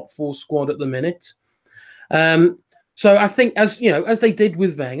not a top 4 squad at the minute. So I think, as they did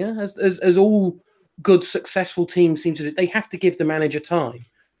with Wenger, as all good successful teams seem to do, they have to give the manager time.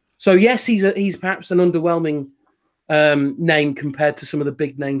 So yes, he's perhaps an underwhelming name compared to some of the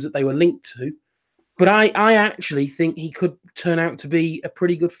big names that they were linked to, but I actually think he could turn out to be a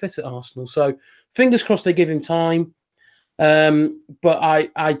pretty good fit at Arsenal. So fingers crossed they give him time. But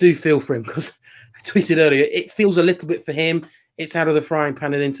I do feel for him, because I tweeted earlier, it feels a little bit for him. It's out of the frying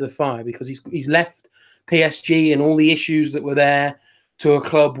pan and into the fire, because he's left PSG and all the issues that were there to a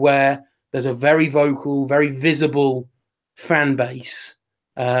club where there's a very vocal, very visible fan base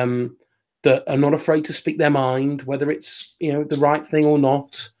that are not afraid to speak their mind, whether it's the right thing or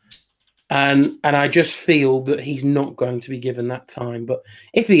not. And I just feel that he's not going to be given that time. But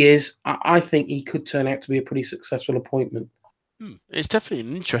if he is, I think he could turn out to be a pretty successful appointment. It's definitely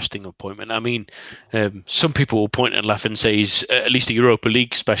an interesting appointment. I mean, some people will point and laugh and say he's at least a Europa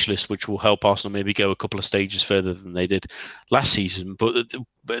League specialist, which will help Arsenal maybe go a couple of stages further than they did last season. But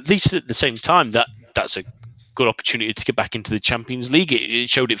at least at the same time, that's a good opportunity to get back into the Champions League. It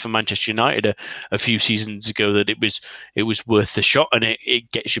showed it for Manchester United a few seasons ago that it was worth the shot, and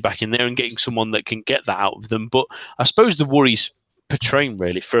it gets you back in there and getting someone that can get that out of them. But I suppose the worries portraying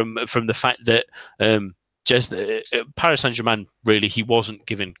really from the fact that. Just Paris Saint-Germain, really, he wasn't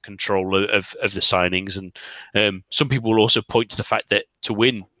given control of the signings. And some people will also point to the fact that to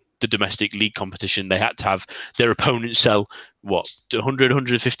win the domestic league competition, they had to have their opponents sell,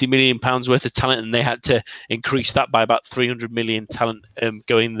 150 million pounds worth of talent, and they had to increase that by about 300 million talent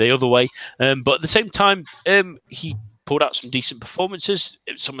going the other way. But at the same time, he pulled out some decent performances.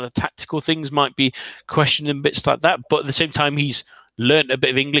 Some of the tactical things might be questioned and bits like that. But at the same time, he's learned a bit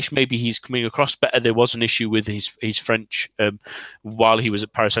of English. Maybe he's coming across better. There was an issue with his French while he was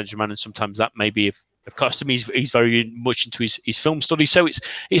at Paris Saint-Germain, and sometimes that maybe if cost him. He's very much into his film study, so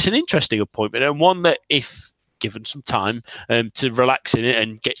it's an interesting appointment, and one that, if given some time to relax in it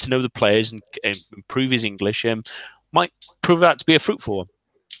and get to know the players and improve his English, might prove out to be a fruitful one.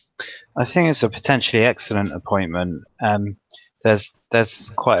 I think it's a potentially excellent appointment.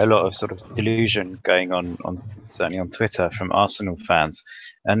 There's quite a lot of sort of delusion going on certainly on Twitter from Arsenal fans,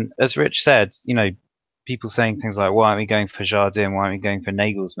 and as Rich said, people saying things like, why aren't we going for Jardim, why aren't we going for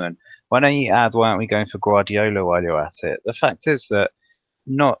Nagelsmann, why don't you add, why aren't we going for Guardiola while you're at it? The fact is that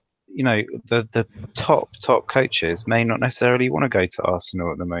the top coaches may not necessarily want to go to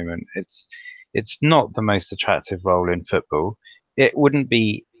Arsenal at the moment. It's not the most attractive role in football. It wouldn't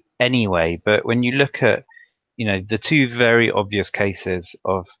be anyway, but when you look at the two very obvious cases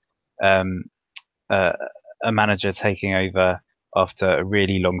of a manager taking over after a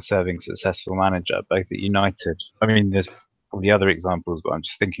really long-serving, successful manager, both at United. I mean, there's probably other examples, but I'm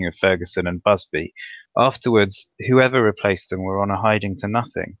just thinking of Ferguson and Busby. Afterwards, whoever replaced them were on a hiding to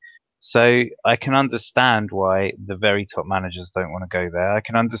nothing. So I can understand why the very top managers don't want to go there. I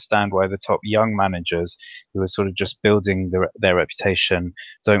can understand why the top young managers who are sort of just building their reputation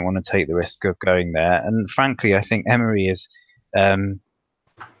don't want to take the risk of going there. And frankly, I think Emery is, I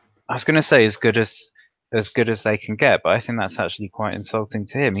was going to say as good as they can get, but I think that's actually quite insulting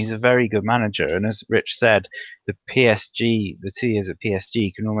to him. He's a very good manager, and as Rich said, the 2 years at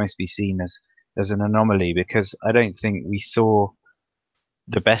PSG can almost be seen as an anomaly, because I don't think we saw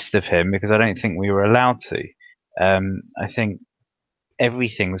the best of him, because I don't think we were allowed to. I think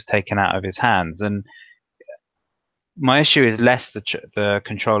everything was taken out of his hands, and my issue is less the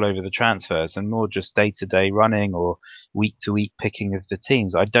control over the transfers and more just day-to-day running or week-to-week picking of the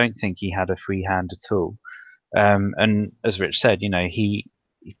teams. I don't think he had a free hand at all. And as Rich said, he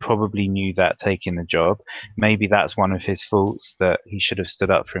probably knew that taking the job. Maybe that's one of his faults, that he should have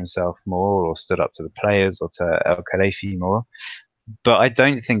stood up for himself more, or stood up to the players or to El Khelaïfi more. But I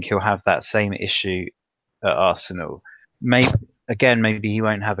don't think he'll have that same issue at Arsenal. Maybe he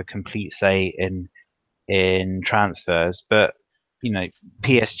won't have a complete say in transfers, but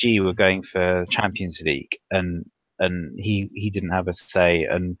PSG were going for Champions League, and he didn't have a say,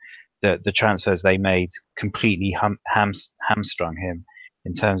 and the transfers they made completely hamstrung him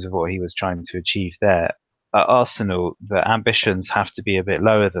in terms of what he was trying to achieve there. At Arsenal, the ambitions have to be a bit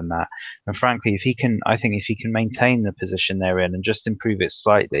lower than that, and frankly, if he can maintain the position they're in and just improve it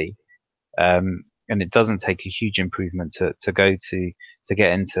slightly, and it doesn't take a huge improvement to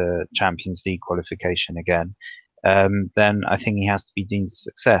get into Champions League qualification again, then I think he has to be deemed a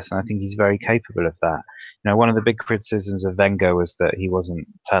success, and I think he's very capable of that. One of the big criticisms of Wenger was that he wasn't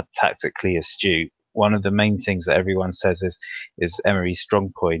tactically astute. One of the main things that everyone says is Emery's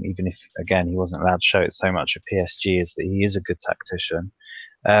strong point, even if, again, he wasn't allowed to show it so much at PSG, is that he is a good tactician.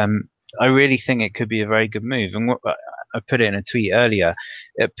 I really think it could be a very good move. And I put it in a tweet earlier.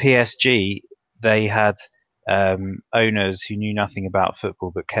 At PSG, they had owners who knew nothing about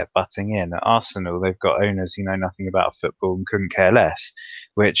football but kept butting in. At Arsenal, they've got owners who know nothing about football and couldn't care less,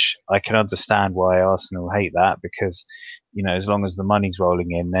 which I can understand why Arsenal hate that, because as long as the money's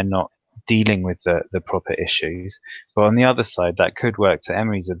rolling in, they're not dealing with the proper issues. But on the other side, that could work to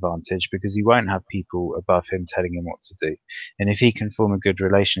Emery's advantage, because he won't have people above him telling him what to do. And if he can form a good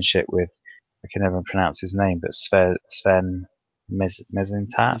relationship with, I can never pronounce his name, but Sven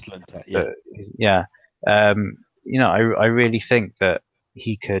Mislintat, yeah. I really think that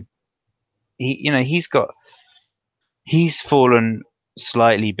he could. He's fallen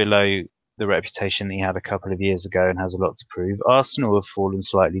slightly below the reputation that he had a couple of years ago and has a lot to prove. Arsenal have fallen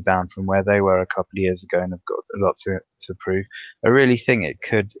slightly down from where they were a couple of years ago and have got a lot to prove. I really think it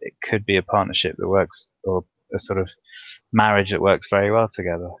could be a partnership that works, or a sort of marriage that works very well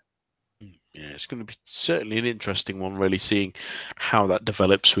together. Yeah, it's going to be certainly an interesting one, really seeing how that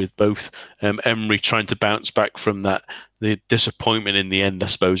develops with both Emery trying to bounce back from the disappointment in the end, I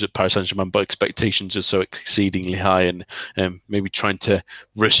suppose, at Paris Saint-Germain, but expectations are so exceedingly high, and maybe trying to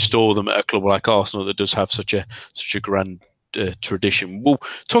restore them at a club like Arsenal that does have such a grand tradition. We'll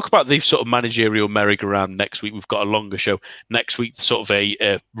talk about the sort of managerial merry-go-round next week. We've got a longer show next week, sort of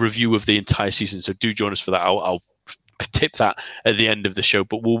a review of the entire season, so do join us for that. I'll tip that at the end of the show,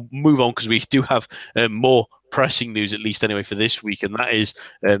 but we'll move on because we do have more pressing news, at least anyway, for this week, and that is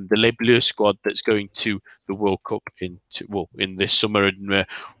the Les Bleus squad that's going to the World Cup in this summer in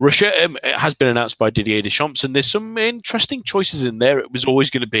Russia. It has been announced by Didier Deschamps, and there's some interesting choices in there. It was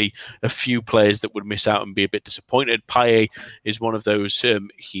always going to be a few players that would miss out and be a bit disappointed. Payet is one of those.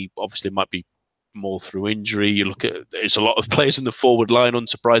 He obviously might be more through injury. You look at, there's a lot of players in the forward line,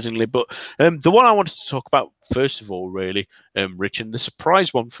 unsurprisingly, but the one I wanted to talk about first of all, really, Rich, and the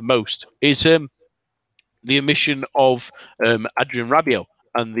surprise one for most is the omission of Adrien Rabiot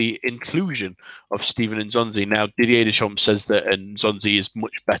and the inclusion of Steven Nzonzi. Now, Didier Deschamps says that Nzonzi is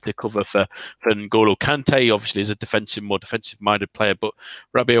much better cover for N'Golo Kante. Obviously, is a more defensive-minded player, but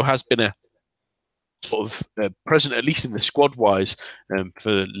Rabiot has been a sort of present, at least in the squad-wise,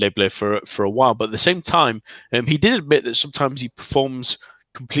 for Les Bleus for a while. But at the same time, he did admit that sometimes he performs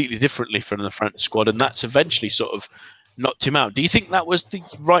completely differently from the France squad, and that's eventually sort of knocked him out. Do you think that was the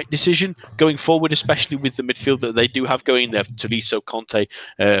right decision going forward, especially with the midfield that they do have going? They have Tolisso, Conte,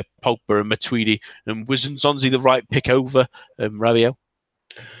 Pogba and Matuidi. And was Nzonzi the right pick over Rabiot?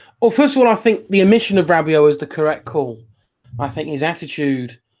 Well, first of all, I think the omission of Rabiot is the correct call. I think his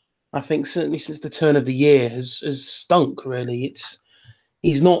attitude, I think certainly since the turn of the year, has stunk, really.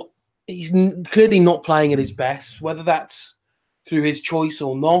 He's clearly not playing at his best, whether that's through his choice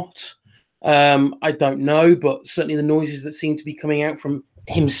or not. I don't know, but certainly the noises that seem to be coming out from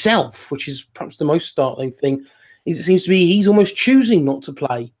himself, which is perhaps the most startling thing, is it seems to be he's almost choosing not to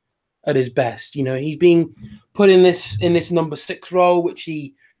play at his best. You know, he's being put in this number 6 role, which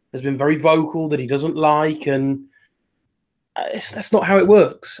he has been very vocal that he doesn't like, and that's not how it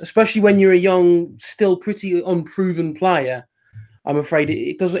works, especially when you're a young, still pretty unproven player. I'm afraid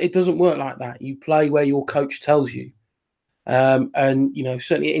it doesn't work like that. You play where your coach tells you. And, you know,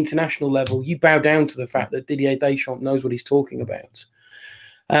 certainly at international level, you bow down to the fact that Didier Deschamps knows what he's talking about.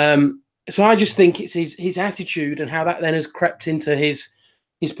 So I just think it's his attitude and how that then has crept into his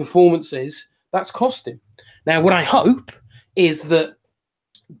performances that's cost him. Now, what I hope is that,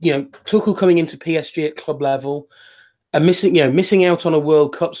 you know, Tuchel coming into PSG at club level and missing out on a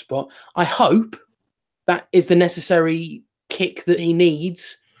World Cup spot, I hope that is the necessary kick that he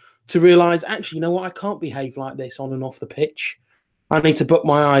needs to realise, actually, you know what, I can't behave like this on and off the pitch. I need to book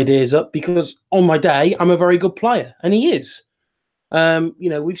my ideas up because on my day, I'm a very good player. And he is. You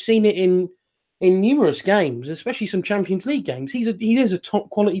know, we've seen it in numerous games, especially some Champions League games. He is a top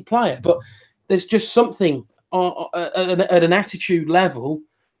quality player, but there's just something at an attitude level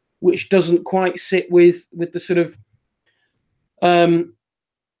which doesn't quite sit with the sort of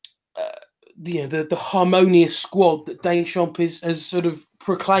the harmonious squad that Deschamps has sort of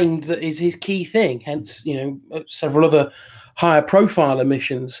proclaimed that is his key thing. Hence, you know, several other higher profile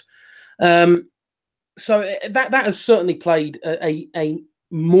omissions. So that has certainly played a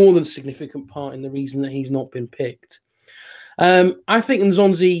more than significant part in the reason that he's not been picked. I think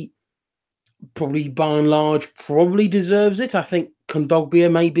Nzonzi probably, by and large, probably deserves it. I think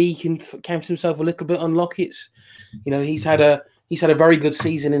Kondogbia maybe can count himself a little bit unlucky. It's, you know, he's had a very good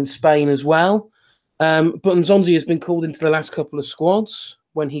season in Spain as well. But Nzonzi has been called into the last couple of squads.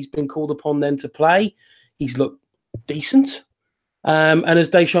 When he's been called upon then to play, he's looked decent. And as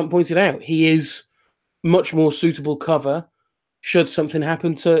Deschamps pointed out, he is much more suitable cover should something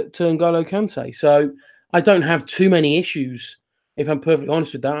happen to N'Golo Kante. So I don't have too many issues, if I'm perfectly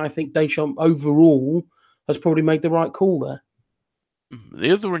honest with that. I think Deschamps overall has probably made the right call there.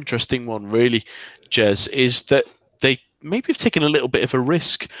 The other interesting one, really, Jez, is that they maybe have taken a little bit of a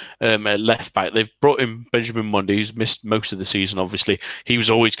risk at left back. They've brought in Benjamin Mendy, who's missed most of the season, obviously. He was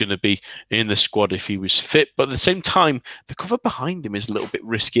always going to be in the squad if he was fit. But at the same time, the cover behind him is a little bit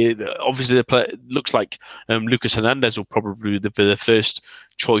risky. Obviously, the player looks like Lucas Hernandez will probably be the first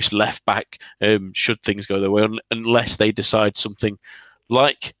choice left back should things go their way, unless they decide something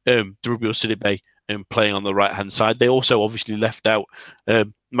like Drubio Sidibe playing on the right-hand side. They also obviously left out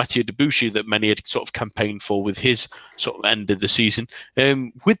Mathieu Debuchy, that many had sort of campaigned for with his sort of end of the season.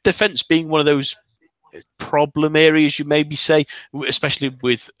 With defence being one of those problem areas, you maybe say, especially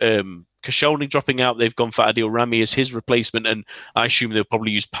with Koscielny dropping out, they've gone for Adil Rami as his replacement, and I assume they'll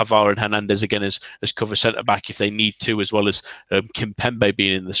probably use Pavard and Hernandez again as cover centre-back if they need to, as well as Kimpembe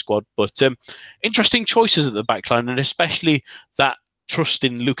being in the squad. But interesting choices at the back line, and especially that trust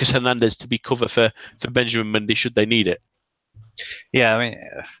in Lucas Hernandez to be cover for Benjamin Mendy should they need it. Yeah, I mean,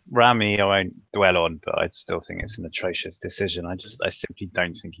 Rami I won't dwell on, but I still think it's an atrocious decision. I simply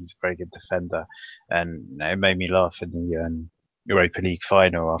don't think he's a very good defender, and it made me laugh in the Europa League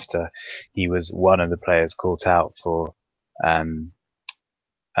final after he was one of the players caught out for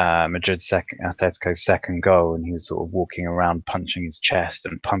Atletico's second goal, and he was sort of walking around punching his chest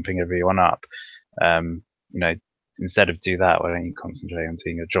and pumping everyone up. Instead of do that, why don't you concentrate on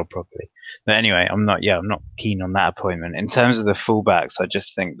doing your job properly? But anyway, I'm not keen on that appointment. In terms of the fullbacks, I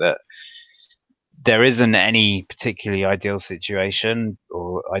just think that there isn't any particularly ideal situation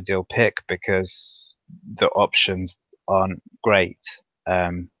or ideal pick because the options aren't great.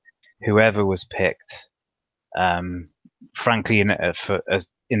 Whoever was picked, frankly, in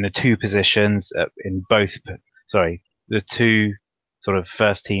the two positions, the two sort of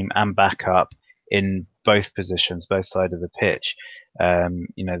first team and backup in both positions, both sides of the pitch.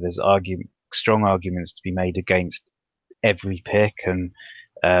 There's strong arguments to be made against every pick, and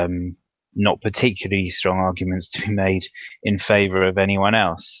not particularly strong arguments to be made in favour of anyone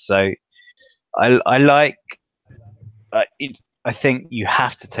else. So I think you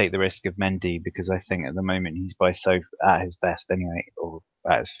have to take the risk of Mendy because I think at the moment he's at his best anyway, or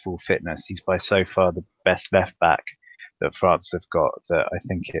at his full fitness. He's by so far the best left back that France have got, that I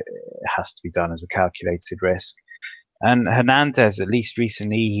think it has to be done as a calculated risk. And Hernandez, at least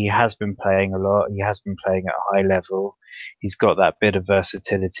recently, he has been playing a lot. He has been playing at a high level. He's got that bit of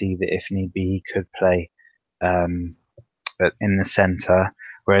versatility that if need be, he could play in the centre,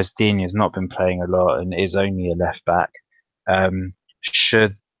 whereas Digne has not been playing a lot and is only a left back.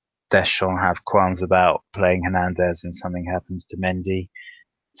 Should Deschamps have qualms about playing Hernandez and something happens to Mendy,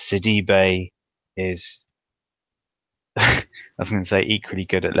 Sidibe is I was going to say equally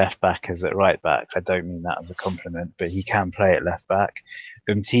good at left back as at right back. I don't mean that as a compliment, but he can play at left back.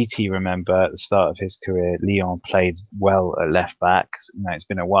 Umtiti, remember at the start of his career, Lyon played well at left back. It's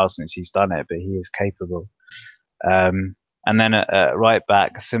been a while since he's done it, but he is capable. And then at right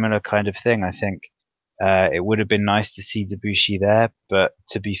back, a similar kind of thing. I think it would have been nice to see Debuchy there, but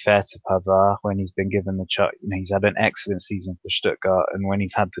to be fair to Pavard, when he's been given the chance, he's had an excellent season for Stuttgart, and when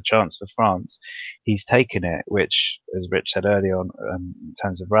he's had the chance for France, he's taken it, which, as Rich said earlier on, in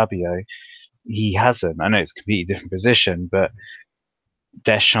terms of Rabiot, he hasn't. I know it's a completely different position, but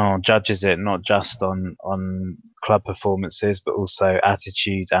Deschamps judges it not just on club performances, but also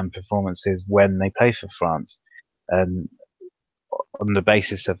attitude and performances when they play for France. And on the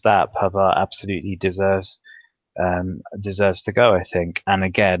basis of that, Pavard absolutely deserves to go, I think. And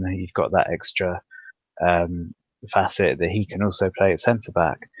again, you've got that extra facet that he can also play at centre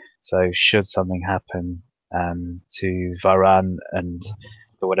back. So should something happen to Varane, and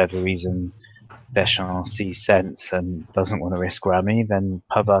for whatever reason Deschamps sees sense and doesn't want to risk Rami, then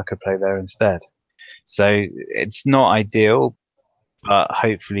Pavard could play there instead. So it's not ideal, but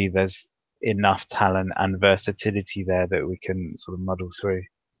hopefully there's enough talent and versatility there that we can sort of muddle through.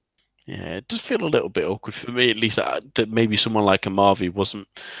 Yeah, it does feel a little bit awkward for me, at least, that maybe someone like Amavi wasn't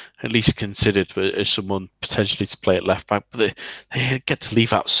at least considered as someone potentially to play at left back, but they get to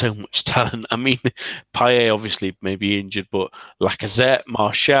leave out so much talent. I mean, Payet obviously may be injured, but Lacazette,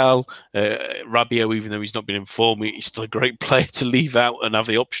 Martial, Rabiot, even though he's not been in form, he's still a great player to leave out and have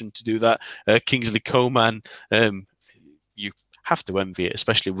the option to do that. Kingsley Coman, you have to envy it,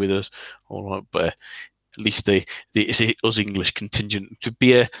 especially with us. All right, but at least us English contingent to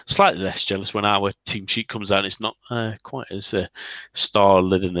be slightly less jealous when our team sheet comes out. It's not quite as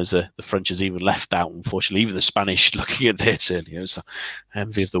star-laden as the French has even left out, unfortunately. Even the Spanish, looking at this earlier, it's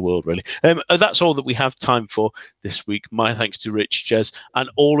envy of the world, really. That's all that we have time for this week. My thanks to Rich, Jez, and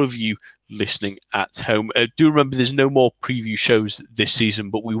all of you listening at home. Do remember there's no more preview shows this season,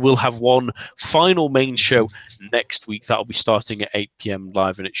 but we will have one final main show next week. That'll be starting at 8 p.m.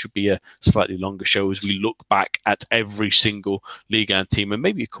 live, and it should be a slightly longer show as we look back at every single Ligue 1 team and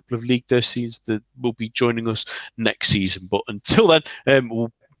maybe a couple of Ligue 2 teams that will be joining us next season. But until then,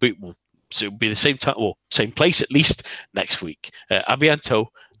 it'll be the same time or same place at least next week. A bientôt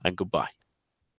and goodbye.